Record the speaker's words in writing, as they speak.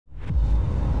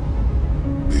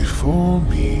For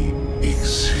me,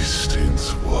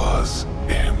 existence was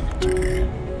empty,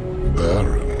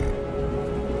 barren.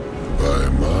 By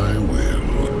my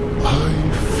will, I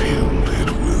filled it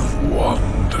with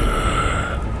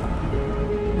wonder.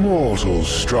 Mortals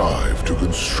strive to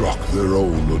construct their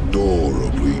own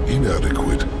adorably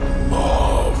inadequate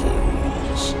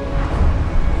marvels.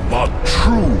 But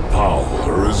true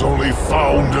power is only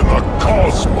found in the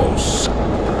cosmos.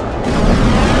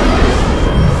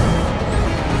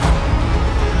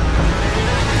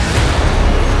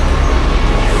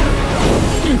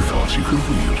 You thought you could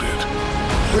wield it,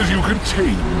 that you could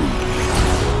tame me.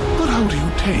 But how do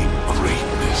you tame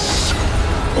greatness?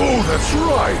 Oh, that's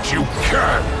right, you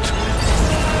can't!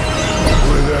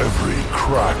 With every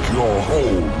crack, your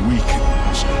hold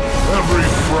weakens. Every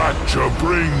fracture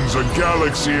brings a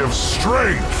galaxy of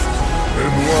strength.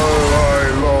 And while I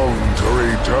long to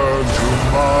return to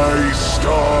my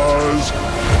stars,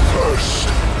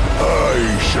 first I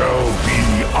shall be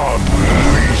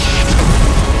unleashed.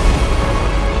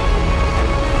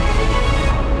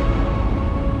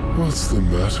 What's the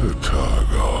matter,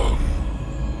 Targon?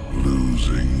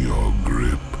 Losing your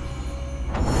grip?